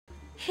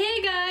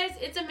Hey guys,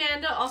 it's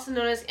Amanda, also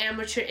known as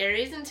Amateur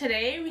Aries, and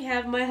today we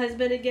have my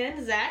husband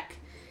again, Zach,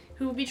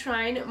 who will be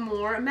trying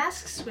more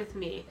masks with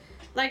me.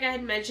 Like I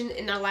had mentioned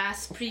in the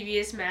last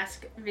previous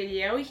mask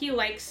video, he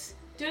likes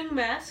doing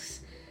masks.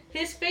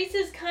 His face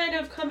is kind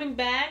of coming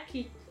back.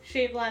 He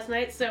shaved last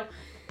night, so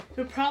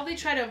we'll probably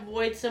try to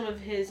avoid some of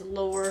his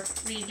lower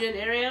region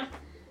area,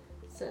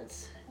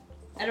 since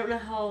I don't know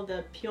how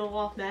the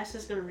peel-off mask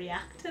is going to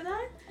react to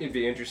that. It'd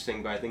be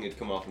interesting, but I think it'd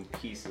come off in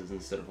pieces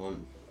instead of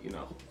one, Yeah.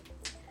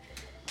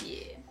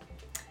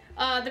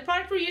 The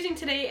product we're using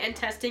today and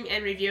testing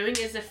and reviewing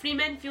is the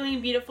Freeman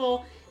Feeling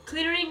Beautiful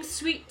Clearing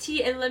Sweet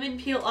Tea and Lemon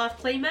Peel Off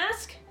Clay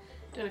Mask.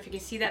 Don't know if you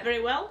can see that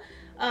very well.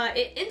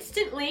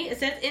 It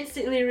says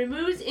instantly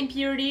removes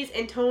impurities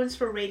and tones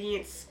for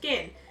radiant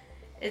skin.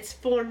 It's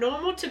for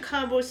normal to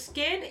combo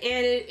skin,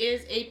 and it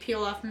is a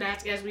peel-off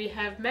mask, as we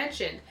have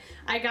mentioned.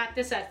 I got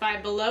this at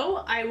Five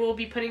Below. I will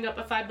be putting up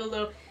a Five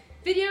Below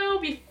video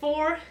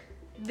before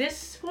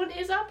this one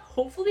is up,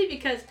 hopefully,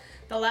 because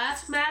the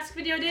last mask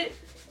video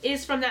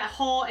is from that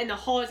haul, and the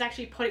haul is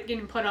actually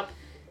getting put up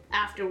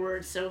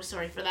afterwards, so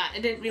sorry for that. I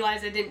didn't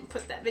realize I didn't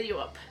put that video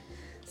up.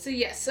 So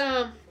yes,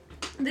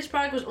 this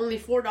product was only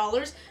 $4,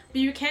 but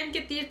you can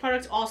get these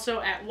products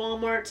also at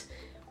Walmart,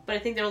 but I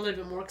think they're a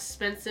little bit more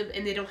expensive,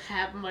 and they don't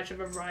have much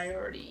of a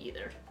variety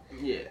either.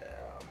 Yeah.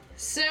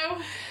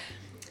 So,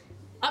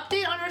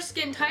 update on our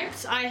skin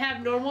types. I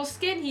have normal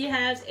skin. He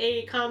has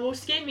a combo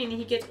skin, meaning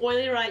he gets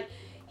oily right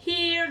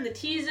here in the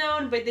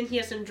T-zone, but then he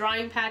has some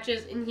drying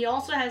patches, and he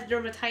also has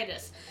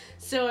dermatitis.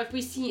 So if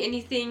we see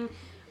anything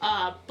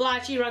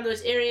blotchy around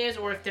those areas,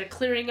 or if they're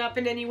clearing up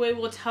in any way,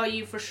 we'll tell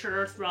you for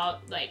sure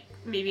throughout, like,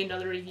 maybe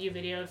another review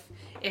video if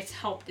it's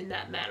helped in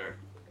that manner.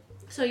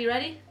 So you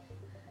ready?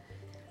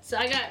 So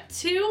I got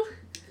two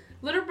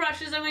little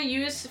brushes I'm going to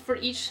use for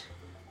each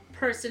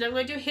person. I'm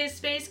going to do his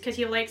face because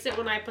he likes it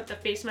when I put the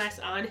face mask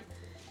on.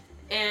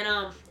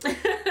 And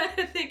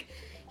I think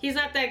he's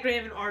not that great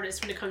of an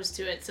artist when it comes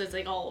to it, so it's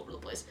like all over the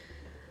place.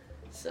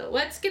 So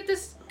let's get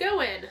this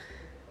going.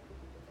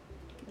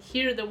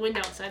 Hear the wind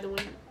outside,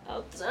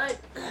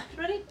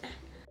 Ready?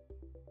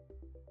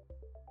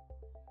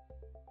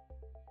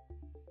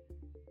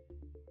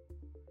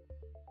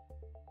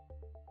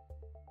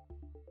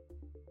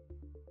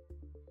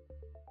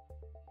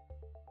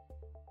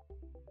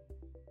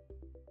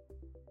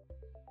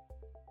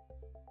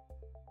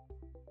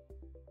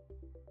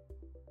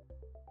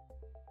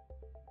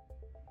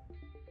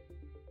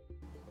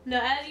 Now,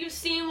 as you've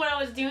seen what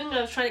I was doing,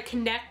 I was trying to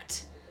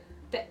connect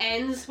the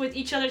ends with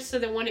each other so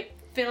that when it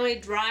finally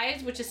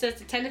dries, which it says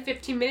to 10 to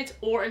 15 minutes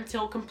or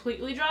until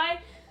completely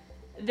dry,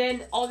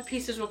 then all the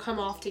pieces will come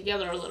off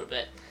together a little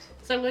bit.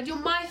 So I'm going to do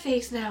my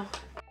face now.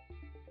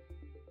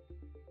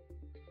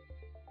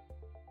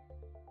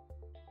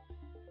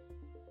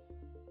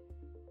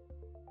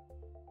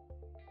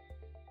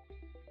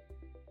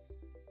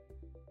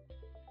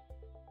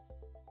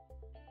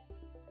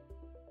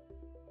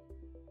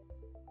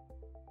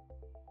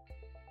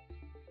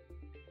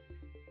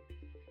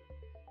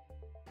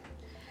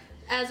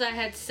 As I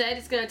had said,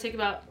 it's going to take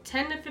about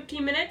 10 to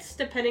 15 minutes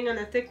depending on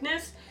the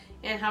thickness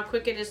and how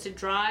quick it is to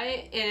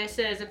dry. And it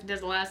says if it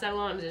doesn't last that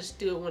long, just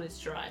do it when it's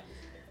dry.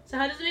 So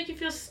how does it make you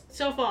feel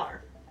so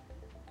far?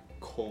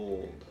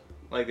 Cold.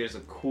 Like there's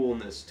a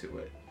coolness to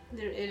it.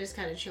 It is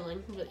kind of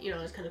chilling, but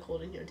it's kind of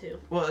cold in here too.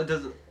 Well,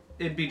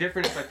 it'd be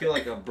different if I feel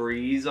like a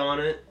breeze on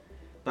it,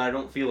 but I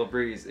don't feel a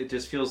breeze. It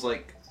just feels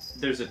like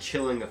there's a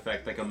chilling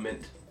effect, like a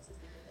mint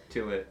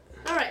to it.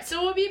 Alright,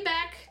 so we'll be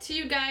back to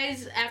you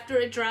guys after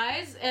it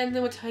dries, and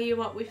then we'll tell you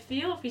what we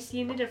feel if we see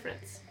any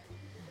difference.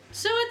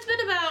 So it's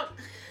been about,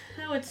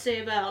 I would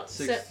say about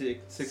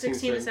 16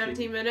 to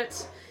 17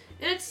 minutes.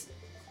 And it's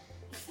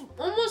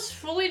almost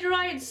fully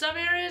dry in some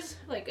areas.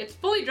 Like, it's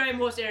fully dry in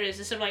most areas.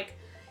 It's some, like,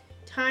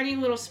 tiny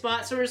little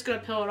spots, so we're just going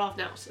to peel it off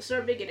now. So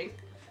start beginning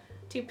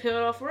to peel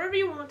it off wherever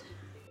you want.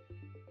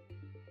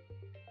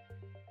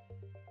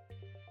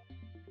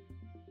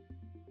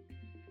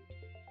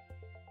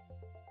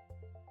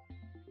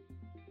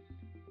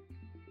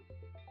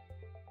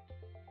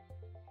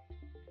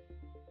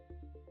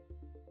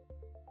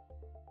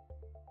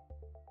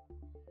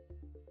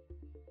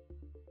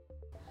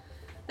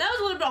 That was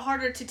a little bit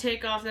harder to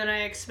take off than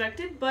I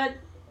expected, but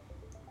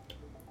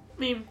I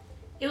mean,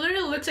 it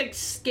literally looks like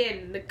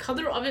skin. The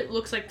color of it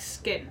looks like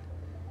skin.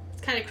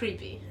 It's kind of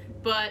creepy,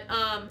 but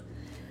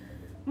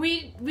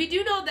we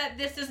do know that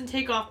this doesn't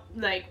take off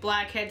like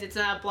blackheads. It's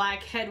not a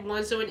blackhead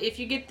one, so if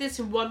you get this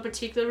in one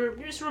particular,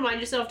 just remind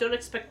yourself, don't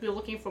expect to be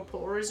looking for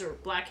pores or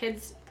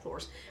blackheads,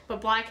 but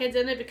blackheads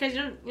in it, because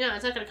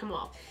it's not gonna come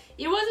off.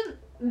 It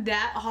wasn't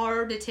that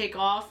hard to take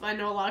off. I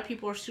know a lot of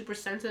people are super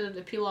sensitive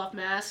to peel off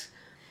masks.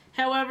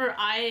 However,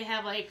 I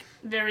have like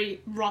very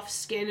rough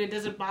skin. It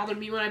doesn't bother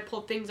me when I pull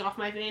things off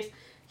my face.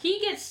 He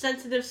gets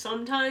sensitive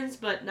sometimes,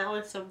 but not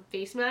with some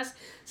face masks.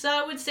 So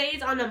I would say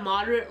it's on a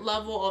moderate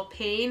level of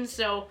pain.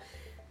 So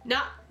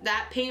not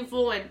that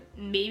painful, and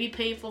maybe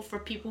painful for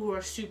people who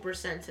are super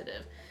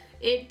sensitive.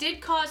 It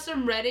did cause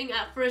some redding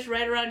at first,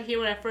 right around here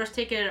when I first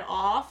taken it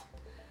off,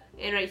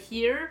 and right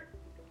here.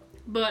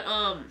 But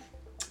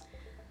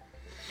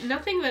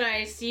nothing that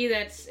I see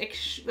that's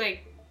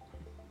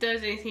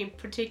does anything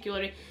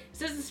particularly. It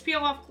says this peel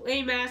off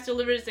clay mask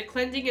delivers the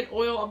cleansing and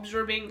oil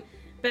absorbing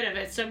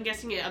benefits. So I'm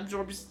guessing it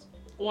absorbs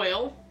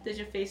oil. Does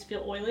your face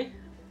feel oily?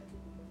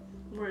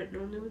 Or it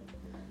normally would?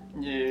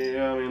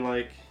 Yeah, I mean,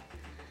 like,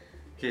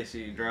 in case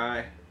you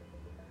dry,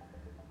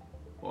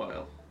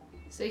 oil.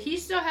 So he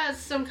still has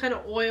some kind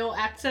of oil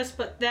access,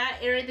 but that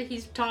area that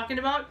he's talking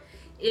about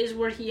is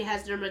where he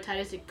has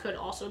dermatitis. It could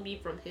also be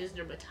from his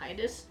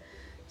dermatitis.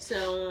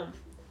 So,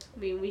 I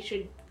mean, we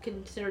should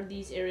consider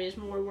these areas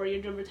more where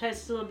your dermatitis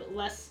is a little bit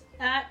less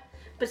at.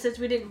 But since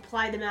we didn't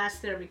apply the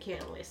mask there, we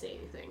can't really say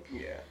anything.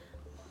 Yeah.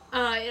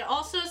 It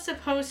also is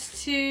supposed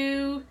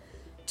to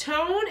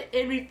tone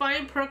and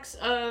refine perks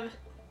of,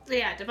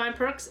 define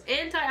perks.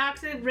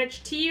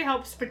 Antioxidant-rich tea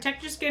helps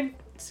protect your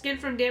skin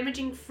from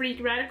damaging free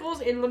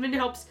radicals, and lemon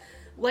helps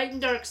lighten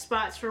dark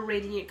spots for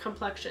radiant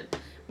complexion.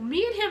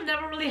 Me and him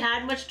never really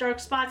had much dark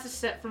spots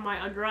except for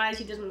my under eyes.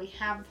 He doesn't really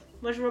have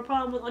much of a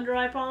problem with under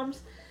eye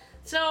problems.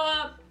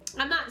 So,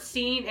 I'm not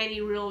seeing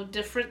any real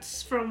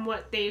difference from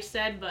what they've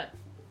said, but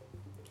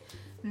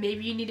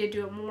maybe you need to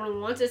do it more than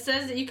once. It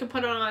says that you can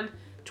put it on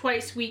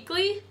twice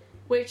weekly,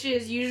 which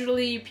is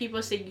usually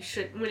people say you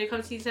should, when it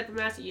comes to these type of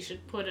masks, you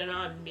should put it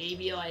on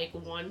maybe like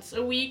once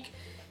a week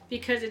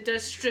because it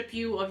does strip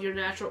you of your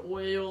natural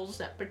oils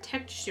that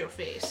protects your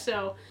face.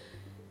 So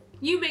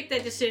you make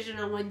that decision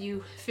on when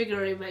you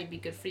figure it might be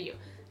good for you.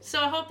 So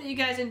I hope that you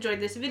guys enjoyed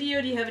this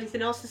video. Do you have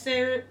anything else to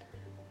say?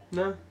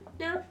 No.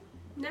 No?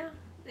 No?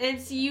 And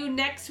see you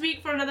next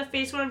week for another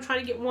face one. I'm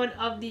trying to get one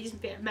of these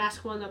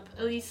mask one up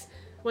at least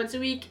once a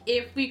week.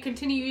 If we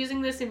continue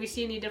using this and we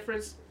see any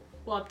difference,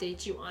 we'll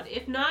update you on it.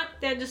 If not,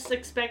 then just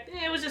expect,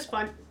 it was just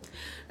fun.